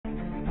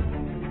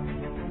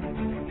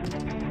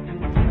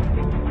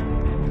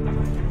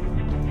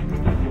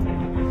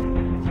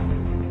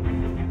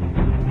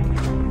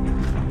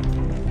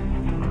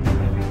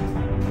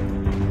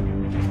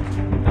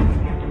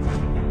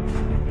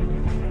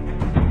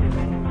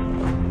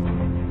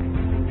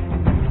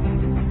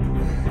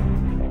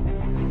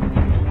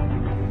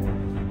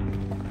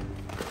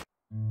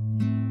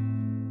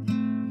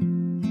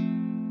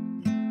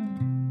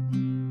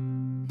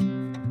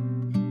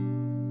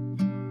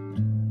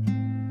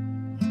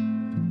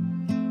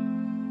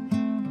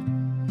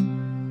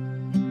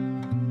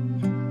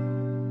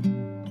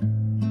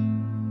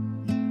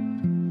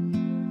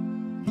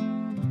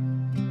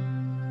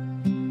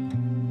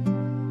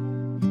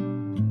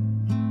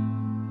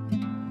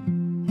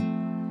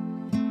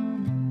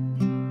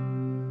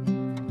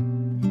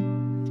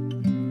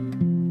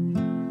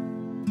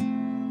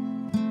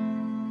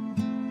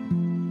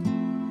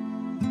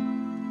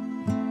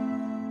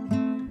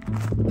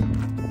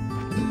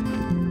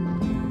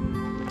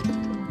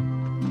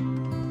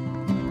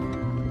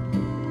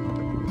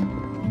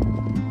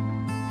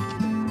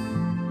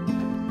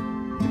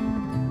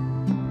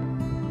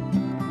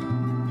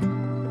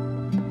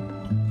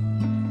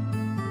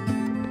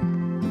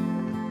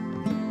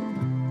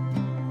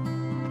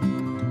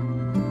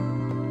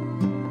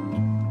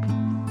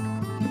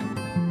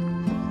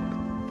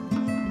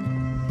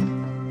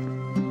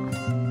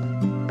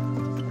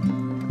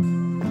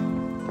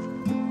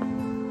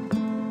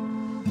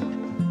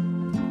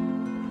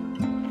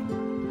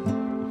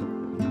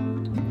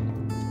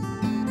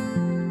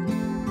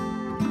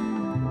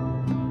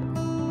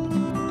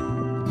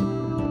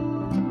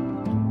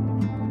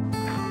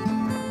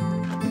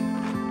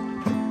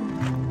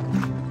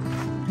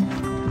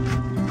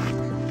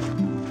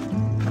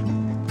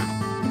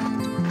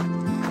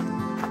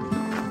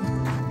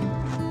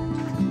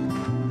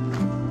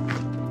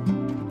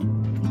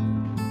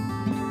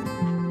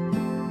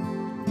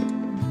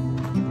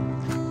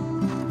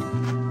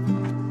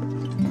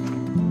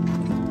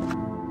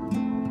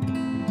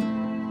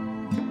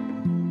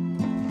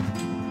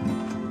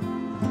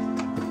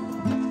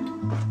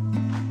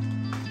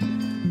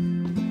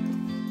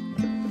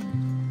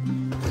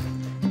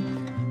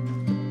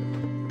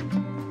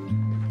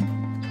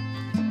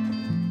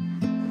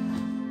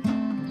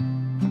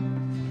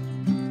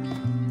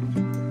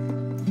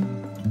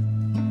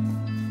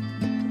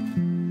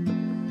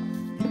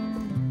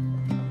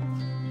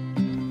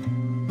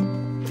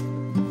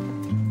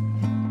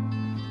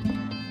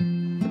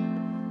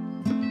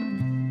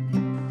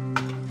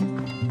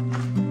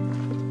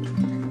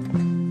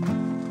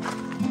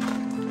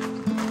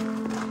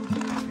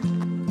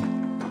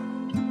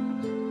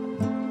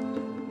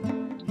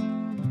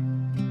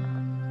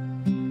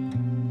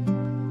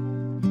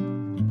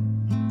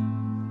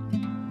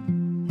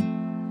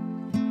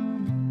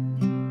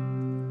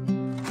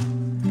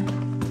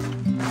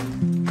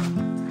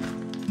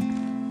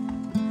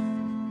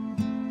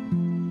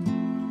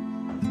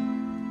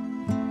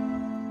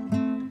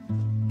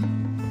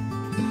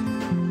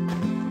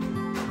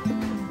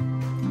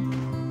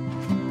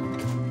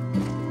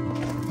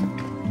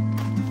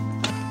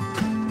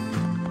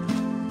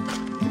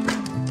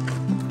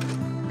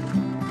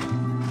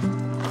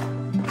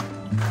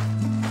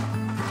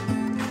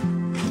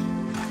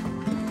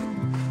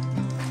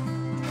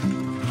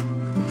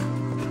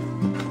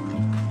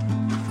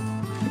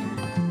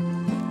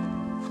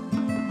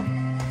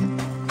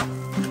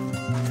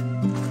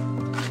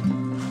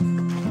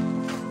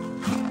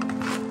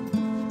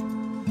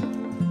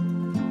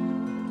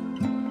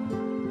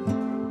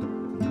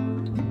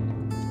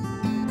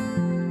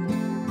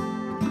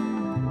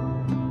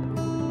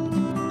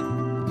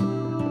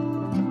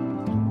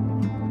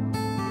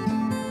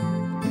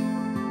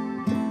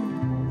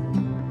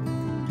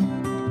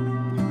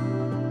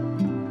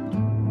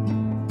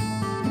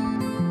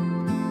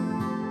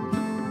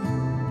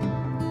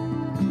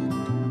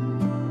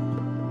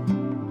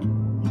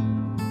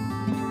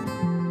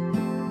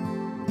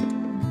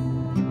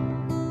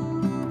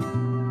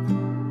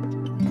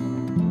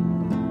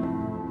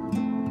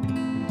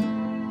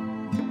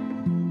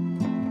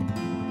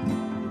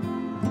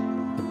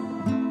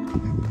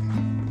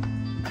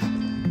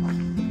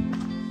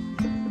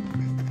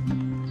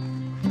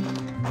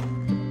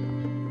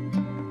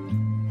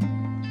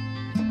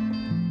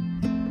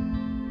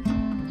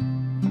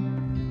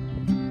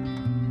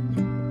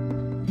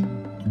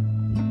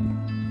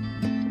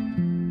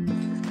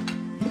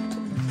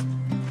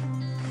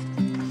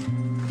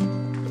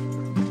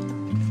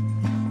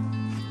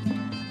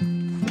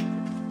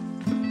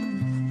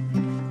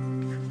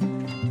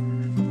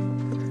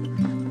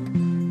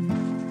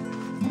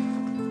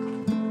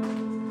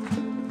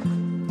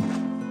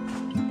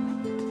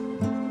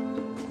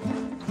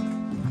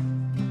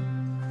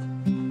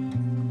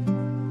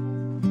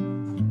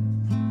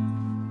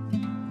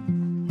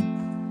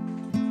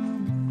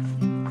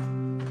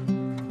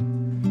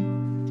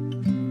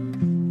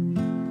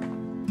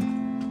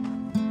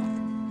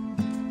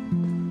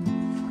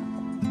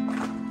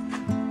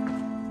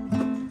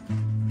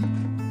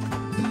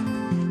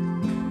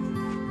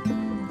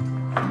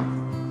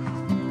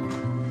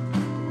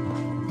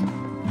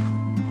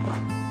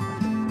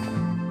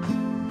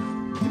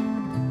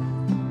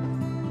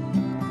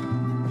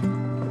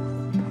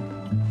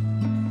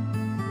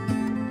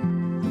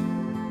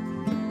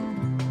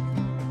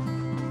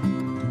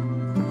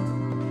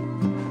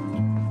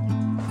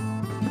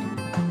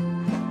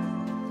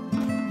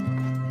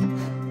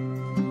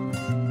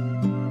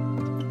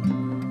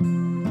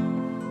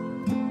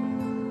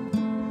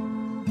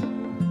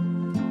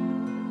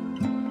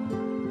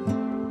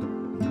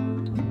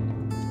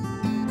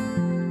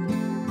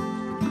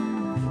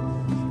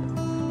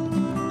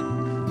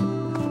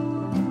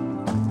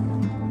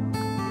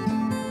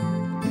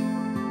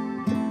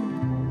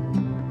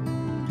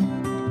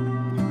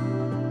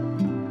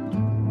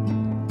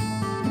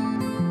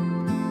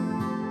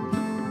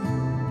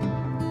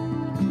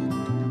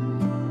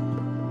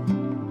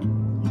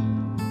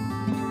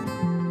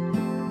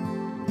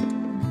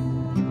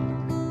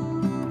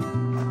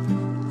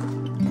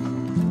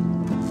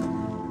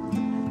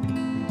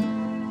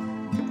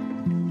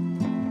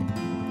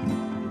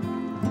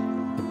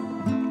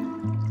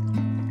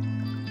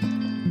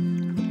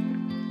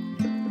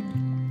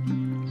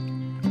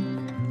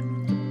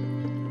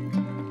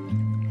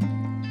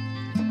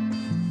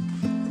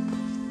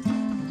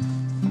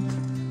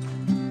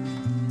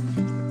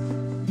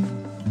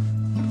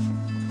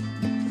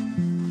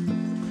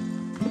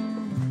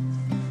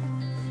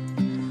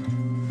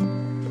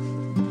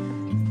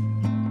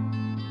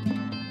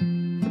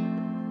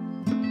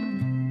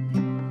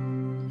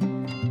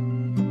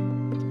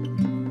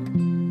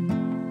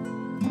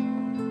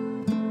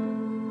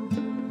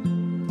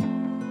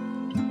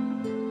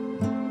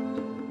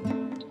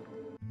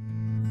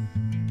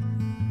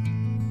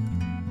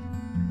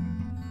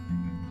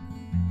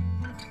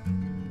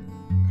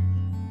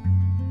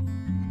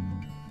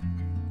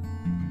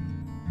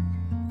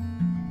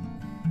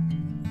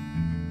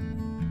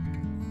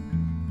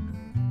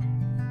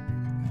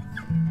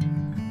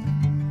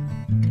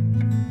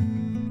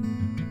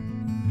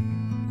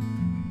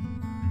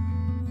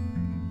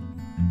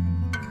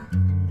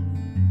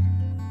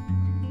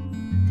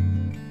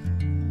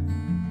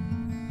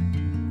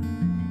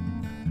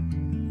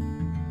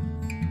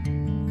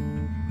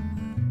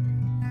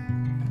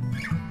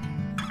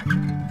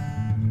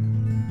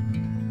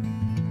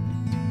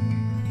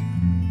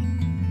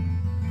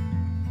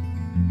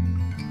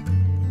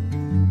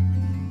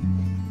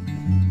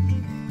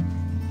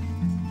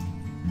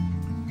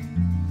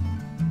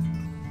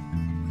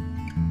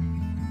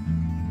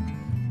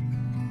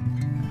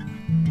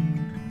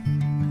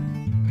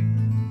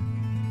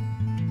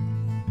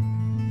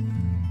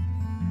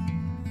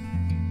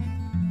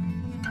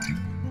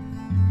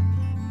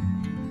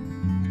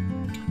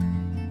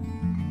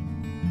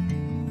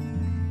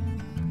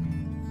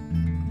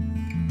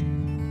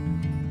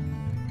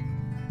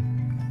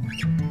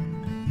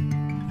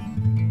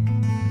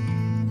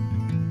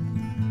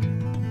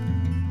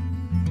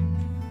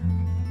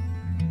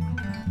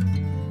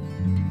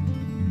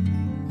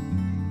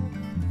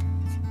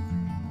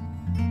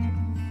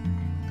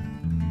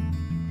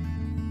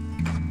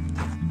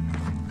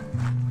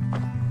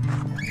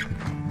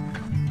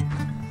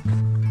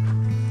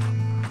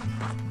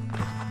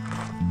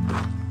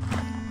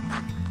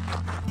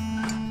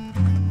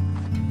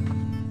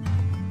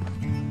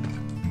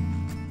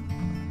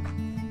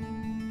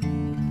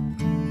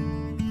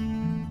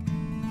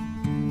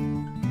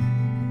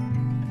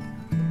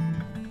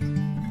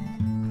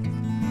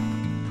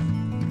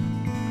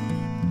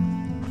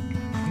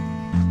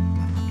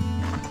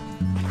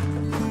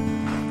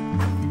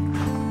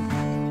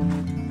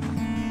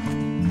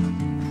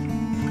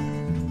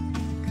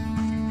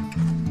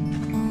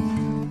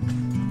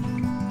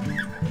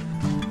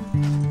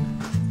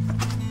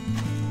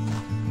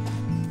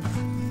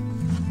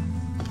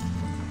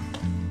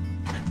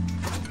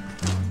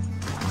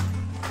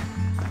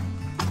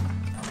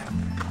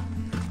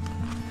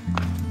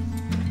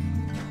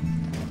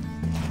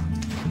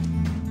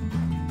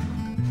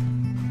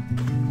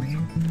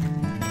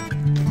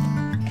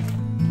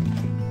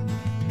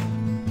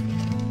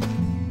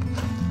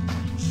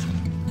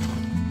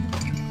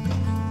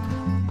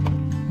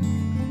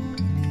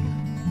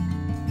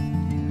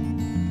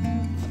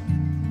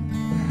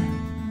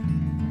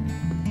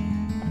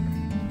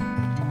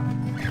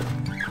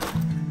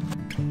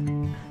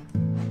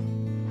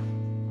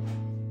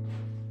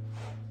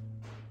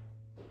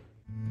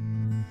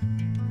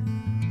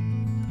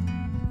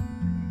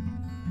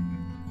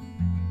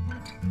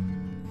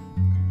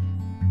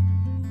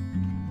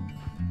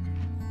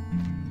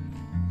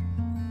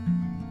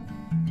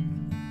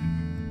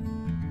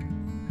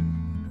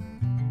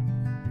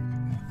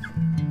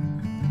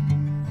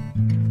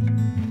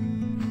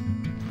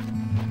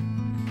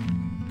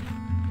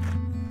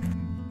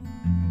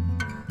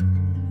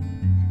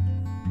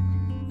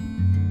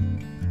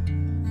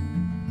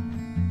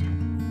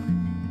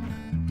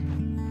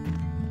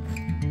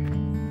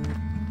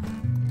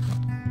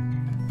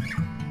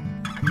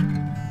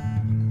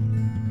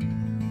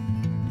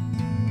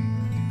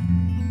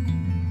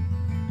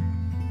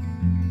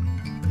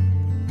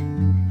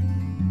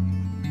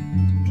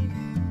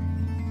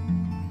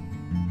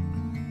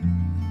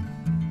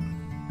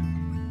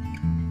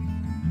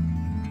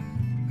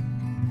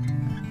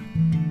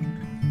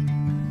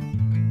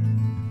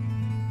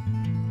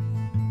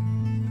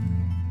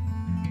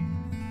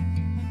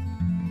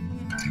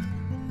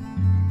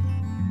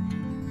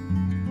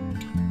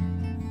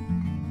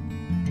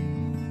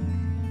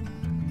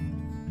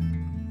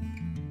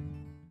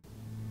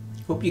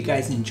Hope you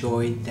guys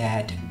enjoyed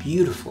that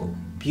beautiful,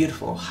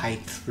 beautiful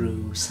hike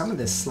through some of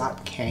the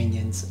slot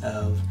canyons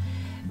of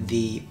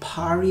the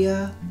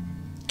Paria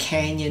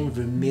Canyon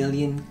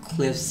Vermilion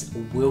Cliffs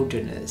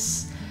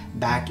Wilderness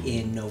back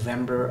in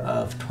November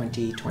of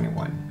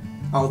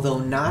 2021. Although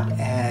not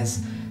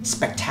as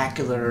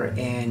spectacular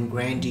and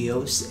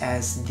grandiose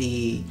as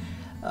the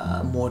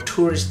more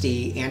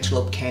touristy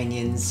Antelope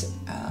Canyons,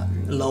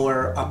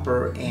 Lower,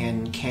 Upper,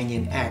 and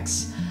Canyon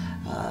X,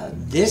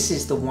 this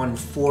is the one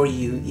for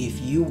you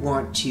if you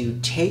want to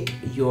take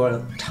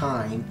your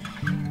time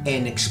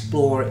and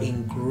explore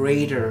in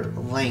greater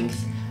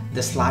length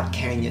the slot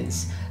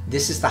canyons.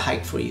 This is the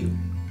hike for you.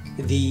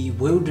 The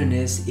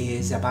wilderness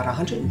is about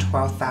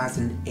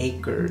 112,000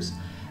 acres,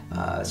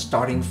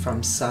 starting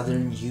from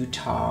southern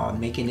Utah,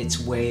 making its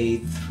way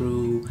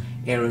through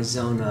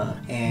Arizona,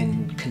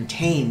 and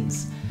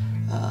contains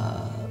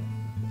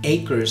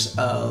acres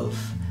of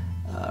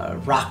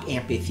rock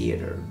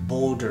amphitheater,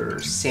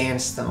 boulders,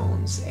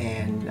 sandstones,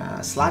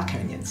 and slot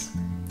canyons.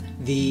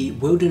 The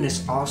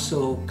wilderness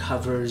also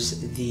covers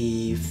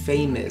the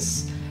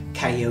famous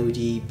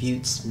Coyote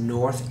Buttes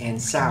north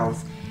and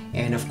south,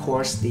 and of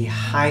course the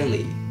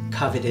highly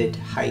coveted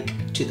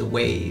hike to the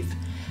Wave,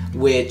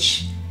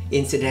 which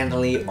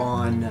incidentally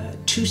on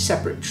 2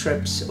 separate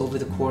trips over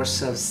the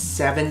course of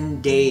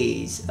 7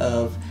 days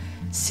of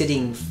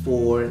sitting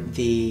for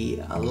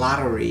the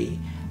lottery,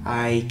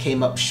 I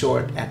came up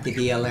short at the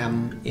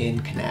BLM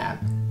in Kanab.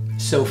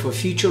 So for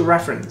future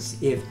reference,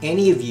 if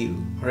any of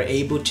you are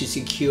able to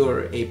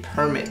secure a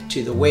permit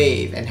to the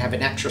Wave and have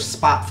an extra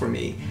spot for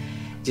me,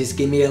 just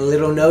give me a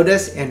little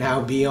notice and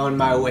I'll be on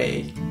my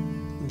way.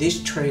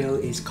 This trail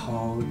is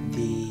called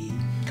the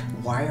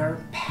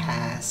Wire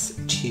Pass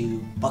to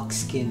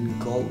Buckskin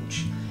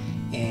Gulch,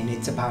 and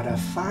it's about a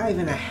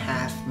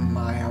 5.5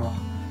 mile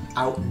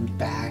out and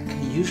back.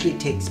 It usually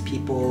takes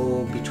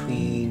people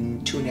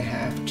between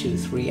 2.5 to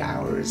 3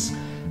 hours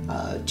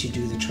to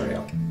do the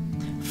trail.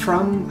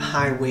 From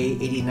Highway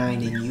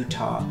 89 in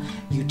Utah,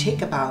 you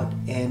take about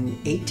an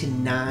 8 to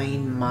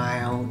 9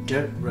 mile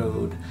dirt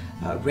road,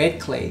 red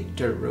clay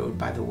dirt road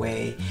by the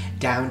way,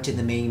 down to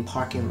the main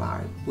parking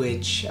lot,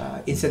 which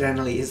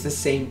incidentally is the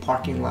same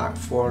parking lot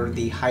for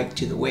the hike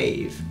to the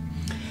Wave.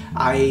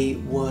 I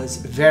was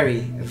very,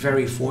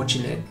 very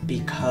fortunate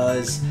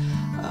because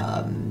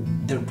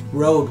the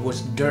road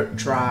was dirt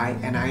dry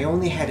and I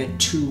only had a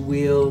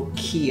 2-wheel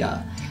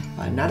Kia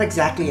Not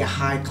exactly a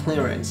high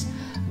clearance,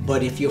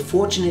 but if you're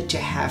fortunate to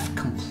have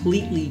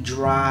completely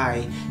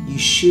dry, you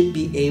should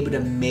be able to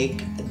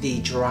make the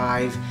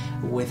drive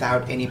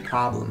without any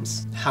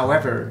problems.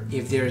 However,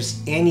 if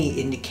there's any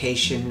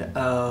indication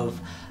of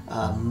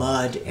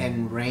mud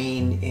and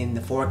rain in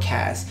the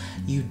forecast,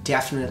 you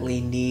definitely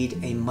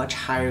need a much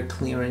higher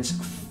clearance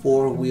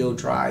four-wheel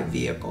drive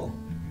vehicle.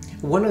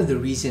 One of the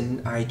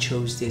reasons I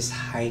chose this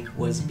hike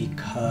was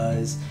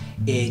because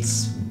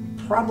it's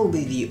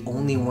probably the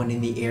only one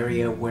in the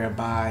area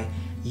whereby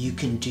you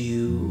can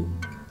do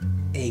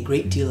a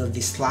great deal of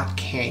the slot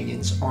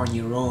canyons on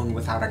your own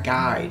without a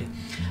guide.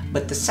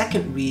 But the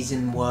second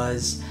reason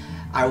was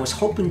I was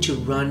hoping to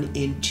run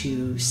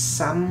into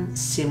some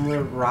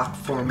similar rock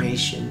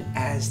formation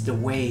as the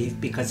Wave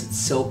because it's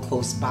so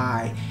close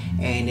by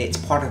and it's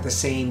part of the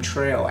same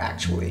trail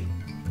actually.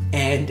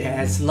 And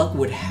as luck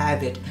would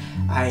have it,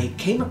 I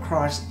came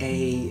across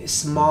a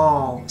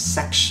small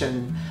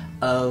section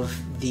of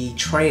the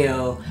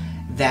trail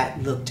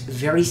that looked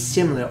very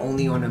similar,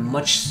 only on a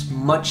much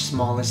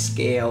smaller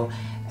scale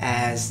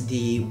as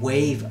the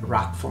Wave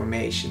rock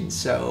formation.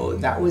 So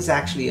that was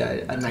actually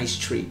a nice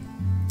treat.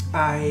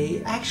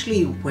 I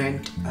actually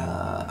went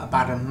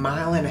about 1.5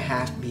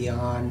 miles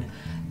beyond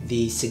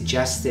the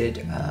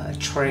suggested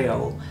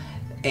trail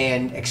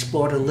and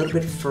explored a little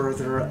bit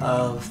further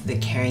of the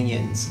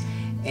canyons.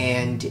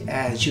 And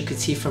as you can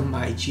see from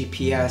my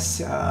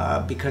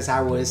GPS, because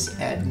I was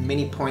at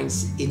many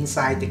points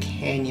inside the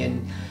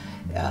canyon,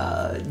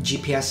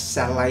 GPS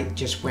satellite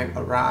just went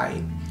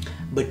awry.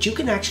 But you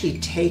can actually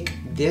take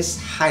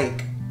this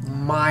hike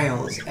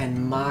miles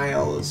and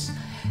miles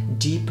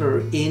deeper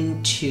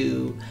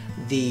into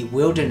the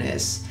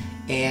wilderness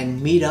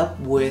and meet up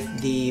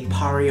with the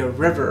Paria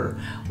River,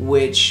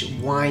 which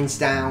winds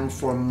down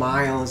for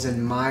miles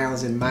and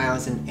miles and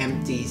miles and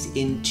empties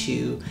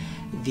into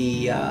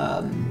the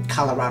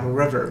Colorado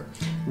River,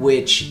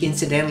 which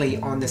incidentally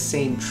on the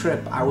same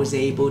trip I was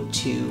able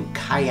to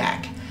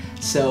kayak.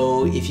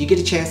 So if you get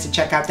a chance to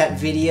check out that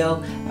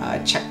video,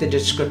 check the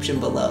description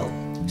below.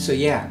 So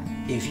yeah,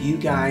 if you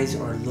guys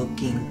are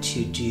looking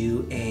to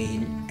do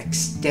an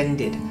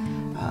extended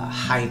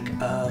hike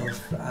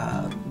of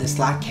the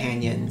slot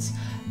canyons,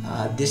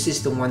 this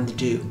is the one to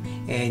do,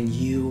 and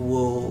you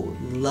will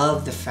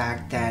love the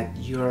fact that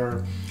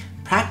you're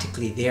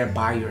practically there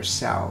by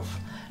yourself.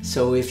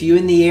 So if you're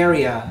in the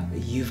area,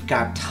 you've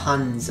got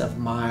tons of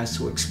miles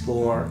to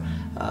explore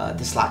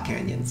the slot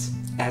canyons.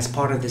 As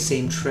part of the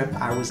same trip,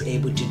 I was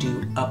able to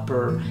do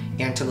Upper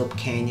Antelope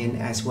Canyon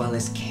as well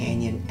as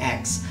Canyon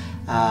X.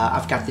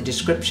 I've got the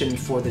description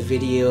for the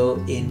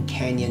video in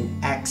Canyon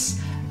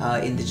X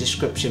in the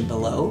description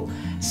below.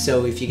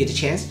 So if you get a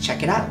chance,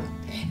 check it out.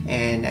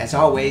 And as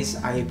always,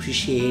 I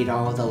appreciate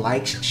all the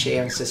likes,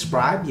 share, and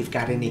subscribe. If you've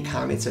got any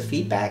comments or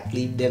feedback,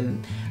 leave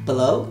them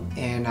below,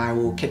 and I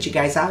will catch you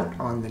guys out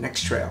on the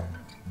next trail.